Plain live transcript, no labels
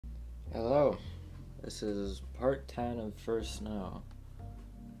Hello, this is part 10 of First Snow.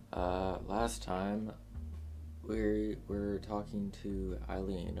 Last time we were talking to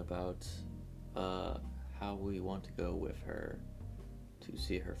Eileen about how we want to go with her to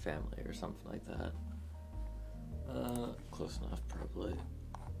see her family or something like that. Close enough, probably.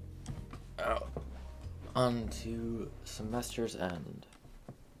 Oh. On to semester's end.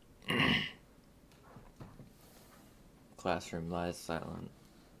 Classroom lies silent,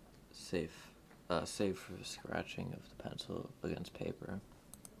 save for the scratching of the pencil against paper.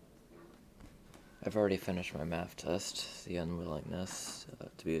 I've already finished my math test, the unwillingness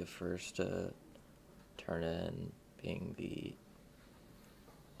to be the first to turn in being the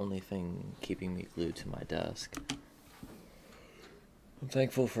only thing keeping me glued to my desk. I'm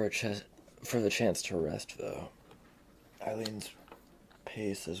thankful for the chance to rest, though. Eileen's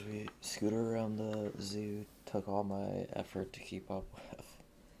pace as we scooter around the zoo took all my effort to keep up with.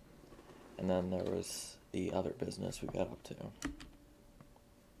 And then there was the other business we got up to.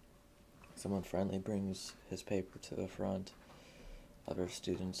 Someone friendly brings his paper to the front, other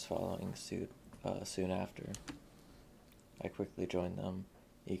students following suit soon after. I quickly joined them,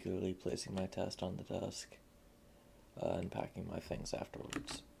 eagerly placing my test on the desk and packing my things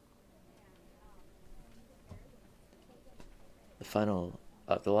afterwards.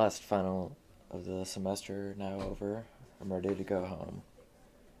 The last final of the semester now over, I'm ready to go home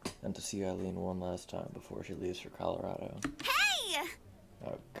and to see Eileen one last time before she leaves for Colorado. Hey!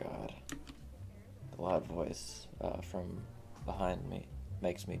 Oh God. The loud voice from behind me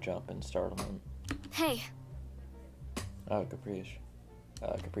makes me jump in startlement. Hey. Oh,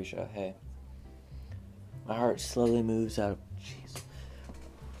 Capricia, hey. My heart slowly moves out of... Jeez.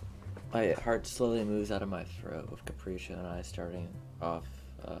 My heart slowly moves out of my throat with Capricia and I starting off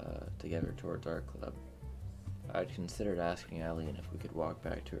together towards our club. I'd considered asking Eileen if we could walk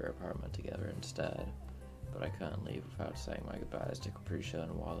back to her apartment together instead, but I couldn't leave without saying my goodbyes to Capricia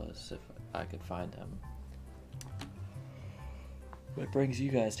and Wallace if I could find them. What brings you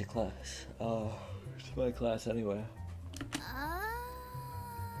guys to class? To my class anyway.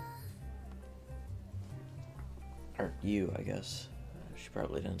 Or you, I guess. She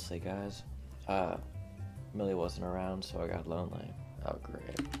probably didn't say guys. Millie wasn't around, so I got lonely. Oh,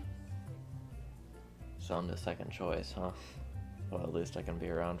 great. So I'm the second choice, huh? Well, at least I can be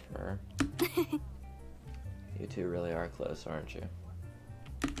around for her. You two really are close, aren't you?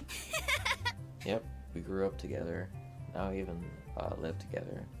 Yep, we grew up together. Now we even live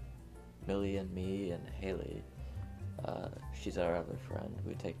together. Millie and me and Haley. She's our other friend.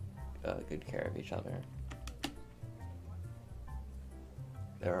 We take good care of each other.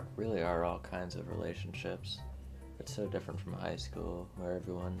 There really are all kinds of relationships. It's so different from high school, where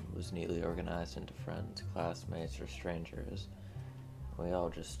everyone was neatly organized into friends, classmates, or strangers. We all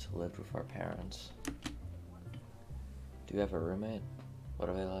just lived with our parents. Do you have a roommate? What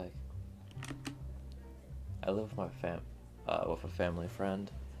are they like? I live with with a family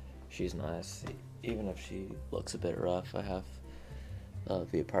friend. She's nice, even if she looks a bit rough. I have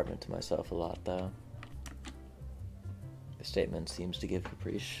the apartment to myself a lot, though. The statement seems to give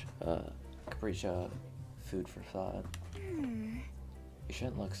Capricia food for thought. You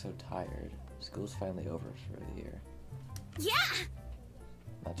shouldn't look so tired. School's finally over for the year. Yeah!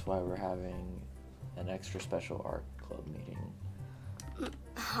 That's why we're having an extra special art club meeting.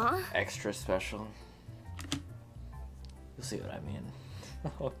 Huh? Extra special? You'll see what I mean.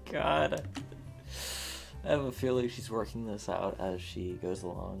 Oh God. I have a feeling she's working this out as she goes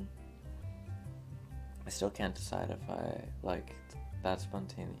along. I still can't decide if I like that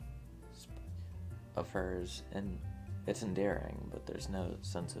spontaneous of hers, and it's endearing, but there's no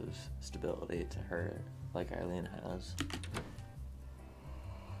sense of stability to her like Eileen has.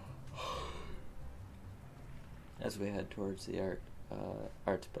 As we head towards the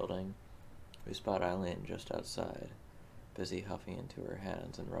arts building, we spot Eileen just outside, busy huffing into her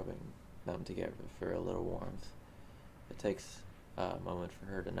hands and rubbing them together for a little warmth. It takes a moment for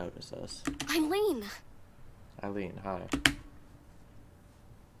her to notice us. Eileen, hi.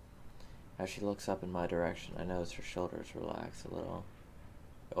 As she looks up in my direction, I notice her shoulders relax a little.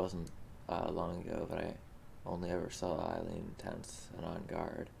 It wasn't long ago that I only ever saw Eileen tense and on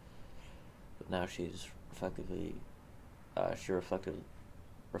guard. But now she's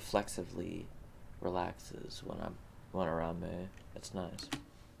reflexively relaxes when around me. It's nice.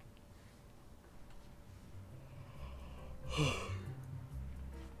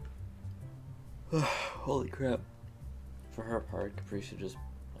 Holy crap. For her part, Capricia just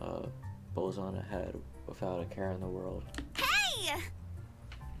bowls on ahead without a care in the world. Hey!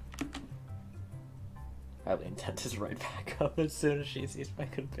 Eileen is right back up as soon as she sees my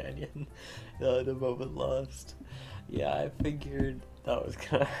companion. The moment lost. Yeah, I figured that was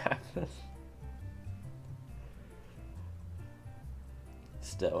gonna happen.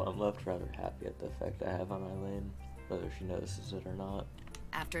 Still, I'm left rather happy at the effect I have on Eileen, whether she notices it or not.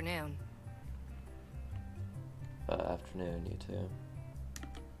 Afternoon. Afternoon, you too.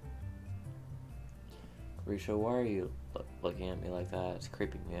 Ckishu, why are you looking at me like that? It's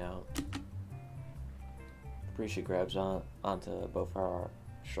creeping me out. Ckishu grabs onto both our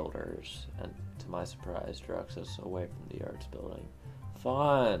shoulders and, to my surprise, directs us away from the arts building.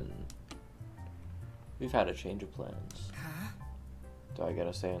 Fun! We've had a change of plans. Huh? Do I get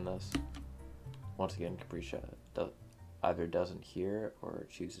a say in this? Once again, Ckishu either doesn't hear or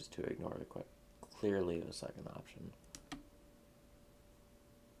chooses to ignore clearly the second option.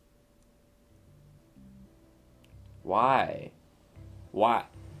 Why? Why?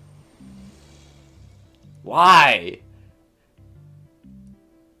 Why?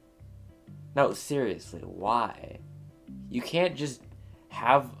 No, seriously, why? You can't just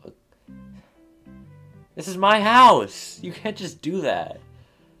have a... This is my house! You can't just do that.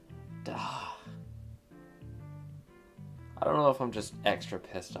 Duh. I don't know if I'm just extra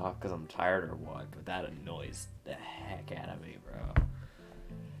pissed off because I'm tired or what, but that annoys the heck out of me, bro.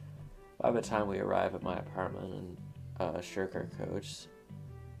 By the time we arrive at my apartment and shirk our coats,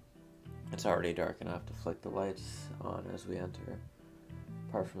 it's already dark enough to flick the lights on as we enter.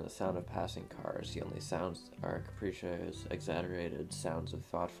 Apart from the sound of passing cars, the only sounds are Ckishu's exaggerated sounds of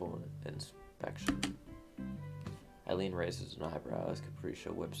thoughtful inspection. Eileen raises an eyebrow as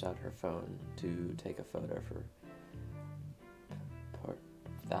Ckishu whips out her phone to take a photo for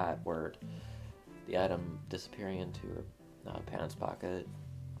that word. The item disappearing into her pants pocket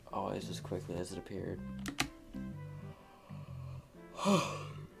always as quickly as it appeared. Will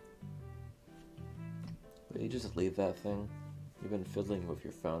you just leave that thing? You've been fiddling with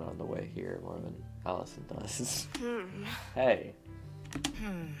your phone on the way here more than Allison does. Hey.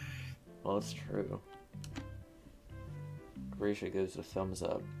 Well, it's true. Ckishu gives a thumbs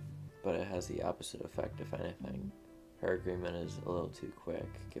up, but it has the opposite effect if anything. Her agreement is a little too quick,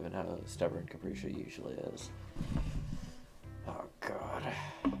 given how stubborn Ckishu usually is. Oh god.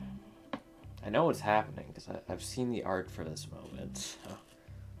 I know what's happening, because I've seen the art for this moment.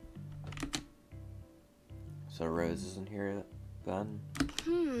 So Rose isn't here then?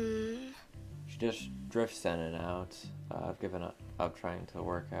 She just drifts in and out. I've given up trying to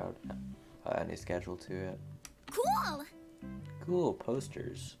work out any schedule to it. Cool! Cool,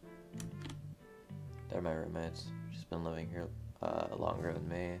 posters. They're my roommates. She's been living here longer than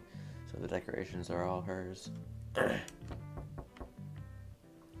me, so the decorations are all hers.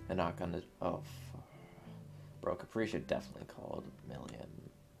 A knock on the... Oh, bro, Ckishu definitely called Millie and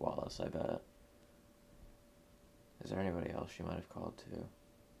Wallace, I bet. Is there anybody else she might have called to?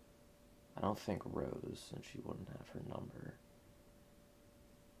 I don't think Rose, since she wouldn't have her number.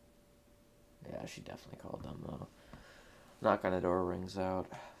 Yeah, she definitely called them, though. Knock on the door rings out.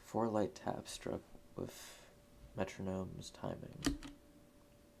 4 light taps struck with metronome's timing.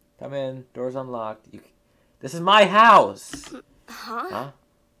 Come in. Door's unlocked. This is my house! Huh?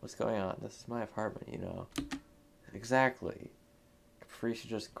 What's going on? This is my apartment, you know. Exactly. Ckishu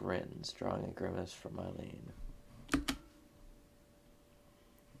just grins, drawing a grimace from Eileen.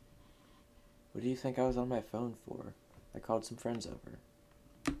 What do you think I was on my phone for? I called some friends over.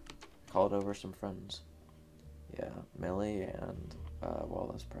 Called over some friends. Yeah, Millie and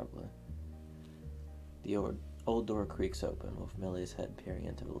Wallace, probably. The old door creaks open, with Millie's head peering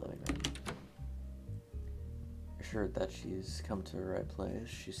into the living room. Assured that she's come to the right place,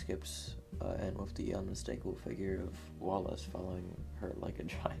 she skips in with the unmistakable figure of Wallace following her like a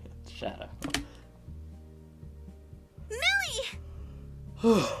giant shadow.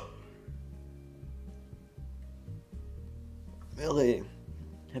 Millie! Millie,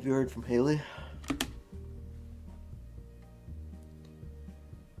 have you heard from Haley?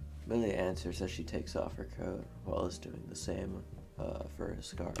 Millie answers as she takes off her coat, Wallace doing the same for his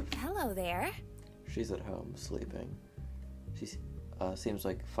scarf. Hello there. She's at home, sleeping. She seems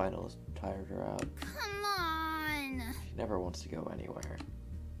like finals tired her out. Come on. She never wants to go anywhere.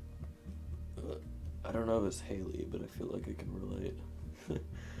 I don't know if it's Haley, but I feel like I can relate.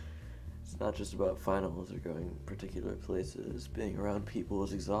 It's not just about finals or going particular places. Being around people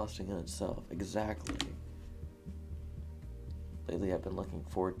is exhausting in itself. Exactly. Lately I've been looking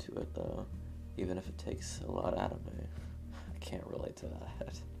forward to it, though, even if it takes a lot out of me. I can't relate to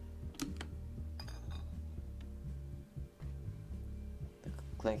that. The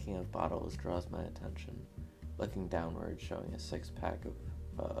clanking of bottles draws my attention. Looking downward, showing a 6-pack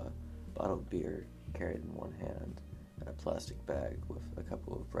of bottled beer carried in one hand, and a plastic bag with a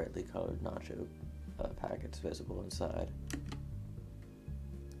couple of brightly colored nacho packets visible inside.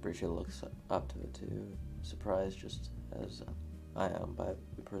 Capricia looks up to it too, surprised just as I am by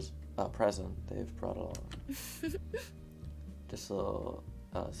the present they've brought along. Just a little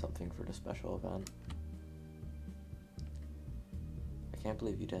something for the special event. I can't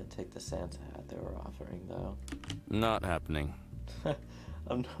believe you didn't take the Santa hat they were offering, though. Not happening.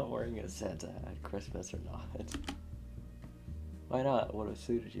 I'm not wearing a Santa hat, Christmas or not. Why not? It would have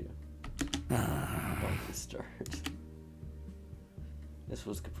suited you. Don't be start. This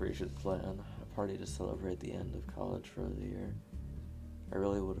was Capricia's plan, a party to celebrate the end of college for the year. I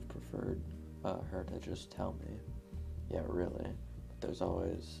really would have preferred her to just tell me. Yeah, really. But there's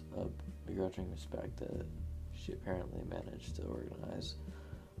always a begrudging respect that she apparently managed to organize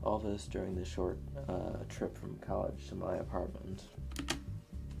all this during the short trip from college to my apartment.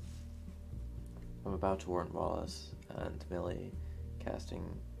 I'm about to warn Wallace and Millie, casting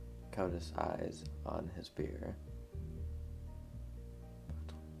covetous eyes on his beer.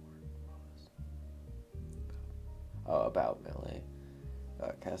 About Millie,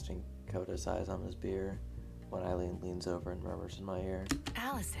 casting covetous eyes on his beer, when Eileen leans over and murmurs in my ear,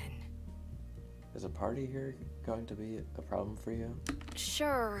 Allison. Is a party here going to be a problem for you?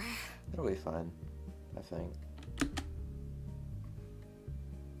 Sure. It'll be fine, I think.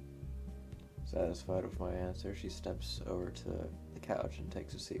 Satisfied with my answer, she steps over to the couch and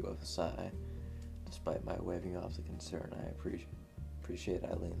takes a seat with a sigh. Despite my waving off the concern, I appreciate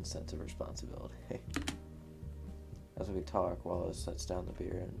Eileen's sense of responsibility. As we talk, Wallace sets down the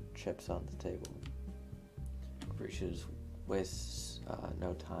beer and chips on the table. Capricious wastes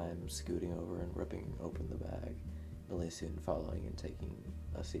no time scooting over and ripping open the bag, Millie soon following and taking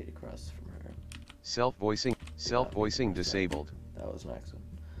a seat across from her. Self-voicing disabled. That was an accident.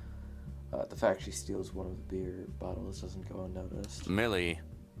 The fact she steals one of the beer bottles doesn't go unnoticed. Millie.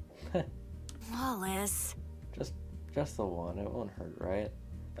 Wallace. Just the one. It won't hurt, right?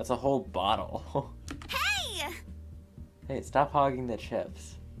 That's a whole bottle. Hey! Hey, stop hogging the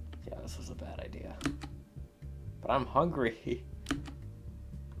chips. Yeah, this was a bad idea. But I'm hungry.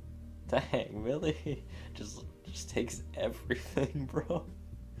 Dang, Millie just takes everything, bro.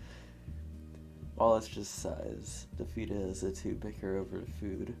 Wallace just sighs, defeated as the two bicker over the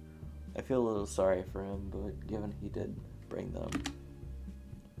food. I feel a little sorry for him, but given he did bring them,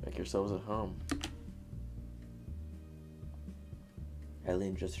 make yourselves at home.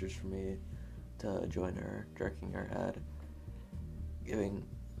 Eileen gestures for me to join her, jerking her head. Giving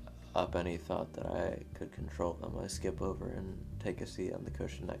up any thought that I could control them, I skip over and take a seat on the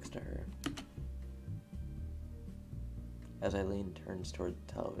cushion next to her. As Eileen turns toward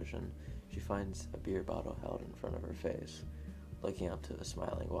the television, she finds a beer bottle held in front of her face. Looking up to a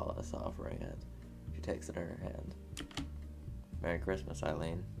smiling Wallace offering it, she takes it in her hand. Merry Christmas,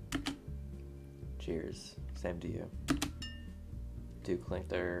 Eileen. Cheers. Same to you. Two clink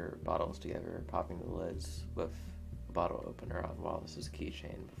their bottles together, popping the lids with a bottle opener on Wallace's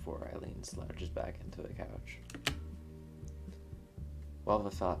keychain before Eileen slouches back into the couch. While the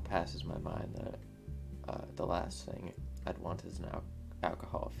thought passes my mind that the last thing I'd want is an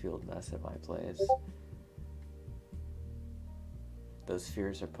alcohol-fueled mess at my place, those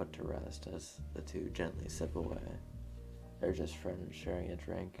fears are put to rest as the two gently sip away. They're just friends sharing a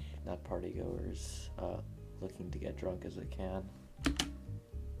drink, not partygoers looking to get drunk as they can.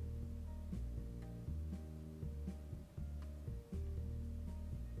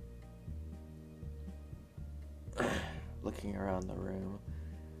 Looking around the room,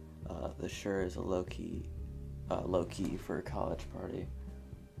 this sure is a low key for a college party.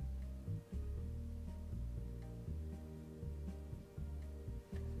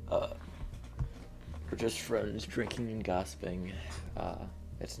 We're just friends drinking and gossiping.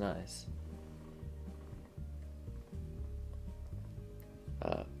 It's nice.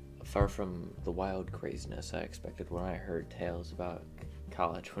 Far from the wild craziness I expected when I heard tales about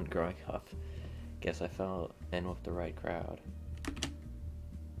college when growing up. Guess I fell in with the right crowd.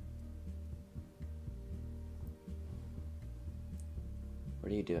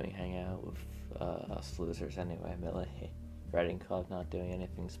 What are you doing hanging out with us losers anyway, Millie? Writing club not doing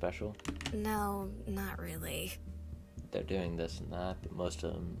anything special? No, not really. They're doing this and that, but most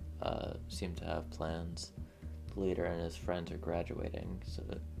of them seem to have plans. The leader and his friends are graduating, so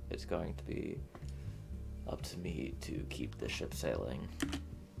it's going to be up to me to keep the ship sailing.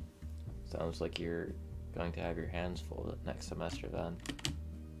 Sounds like you're going to have your hands full next semester then.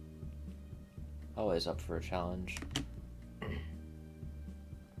 Always up for a challenge.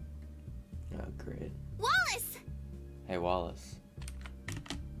 Oh, great. Wallace! Hey, Wallace.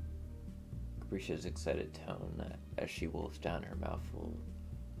 Capricia's excited tone as she wolfs down her mouthful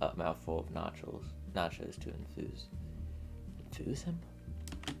of nachos to enthuse him?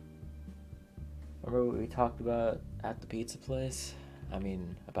 Remember what we talked about at the pizza place? I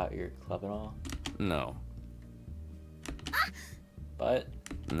mean, about your club and all? No. But?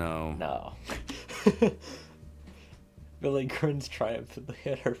 No. No. Billy grins triumphantly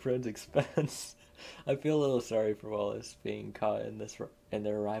at her friend's expense. I feel a little sorry for Wallace being caught in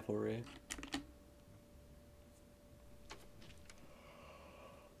their rivalry.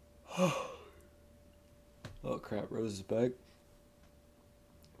 Oh crap, Rose is back.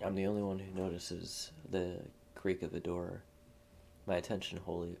 I'm the only one who notices the creak of the door. My attention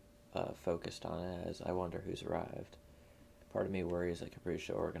wholly focused on it as I wonder who's arrived. Part of me worries that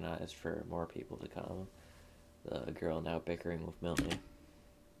Capricia organized for more people to come. The girl now bickering with Millie.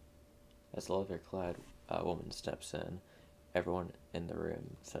 As the leather-clad woman steps in, everyone in the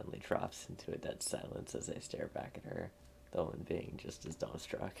room suddenly drops into a dead silence as they stare back at her, the woman being just as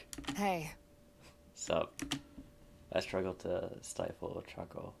dumbstruck. Hey. Sup? I struggle to stifle a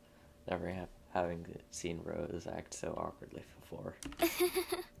chuckle, never having seen Rose act so awkwardly before.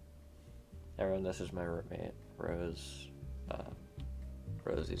 Everyone, this is my roommate, Rose.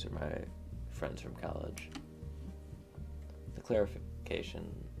 Rose, these are my friends from college. The clarification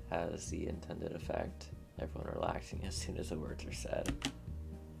has the intended effect, everyone relaxing as soon as the words are said.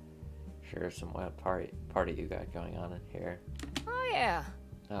 Sure, some wild party you got going on in here. Oh, yeah.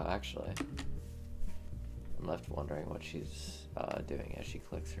 Oh, actually, I'm left wondering what she's doing as she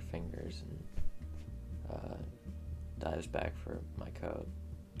clicks her fingers and dives back for my coat.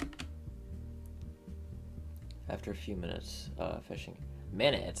 After a few minutes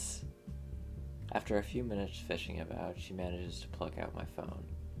After a few minutes fishing about, she manages to pluck out my phone.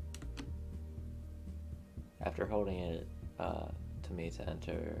 After holding it to me to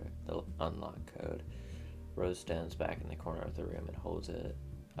enter the unlock code, Rose stands back in the corner of the room and holds it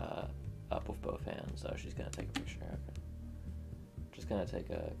up with both hands. Oh, she's gonna take a picture. Okay. Just gonna take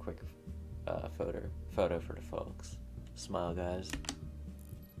a quick photo for the folks. Smile, guys.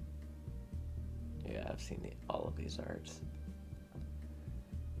 Yeah, I've seen all of these arts.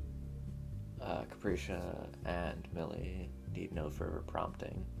 Capricia and Millie need no further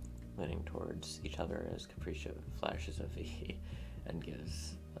prompting, leaning towards each other as Capricia flashes a V and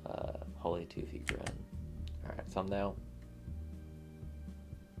gives a holy toothy grin. Alright, thumbnail.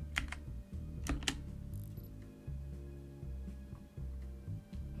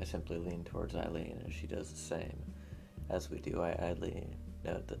 I simply lean towards Eileen as she does the same. As we do, I idly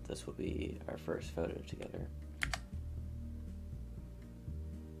note that this will be our first photo together.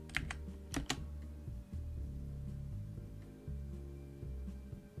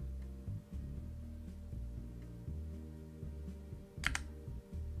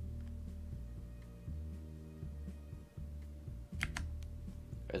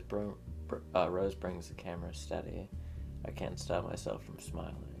 As Rose brings the camera steady, I can't stop myself from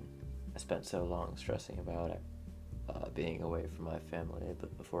smiling. I spent so long stressing about it, being away from my family,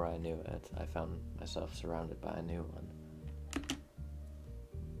 but before I knew it, I found myself surrounded by a new one.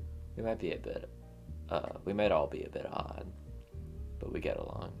 We might all be a bit odd, but we get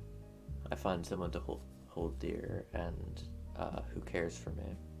along. I find someone to hold dear and who cares for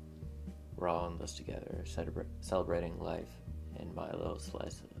me. We're all in this together, celebrating life in my little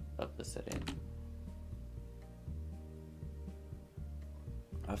slice of the city.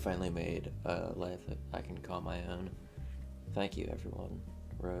 I finally made a life that I can call my own. Thank you, everyone.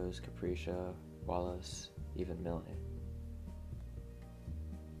 Rose, Capricia, Wallace, even Millie.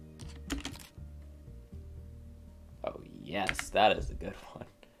 Oh yes, that is a good one.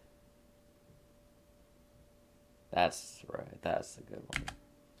 That's right, that's a good one.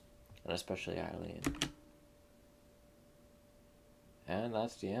 And especially Eileen. And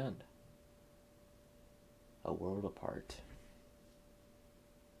that's the end. A world apart.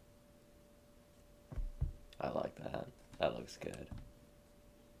 I like that. That looks good.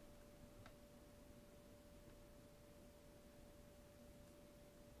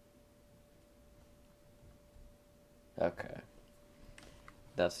 Okay.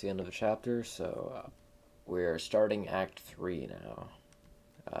 That's the end of the chapter, so we're starting Act 3 now.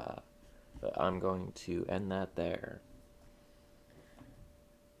 But I'm going to end that there.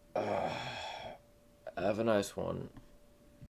 Have a nice one.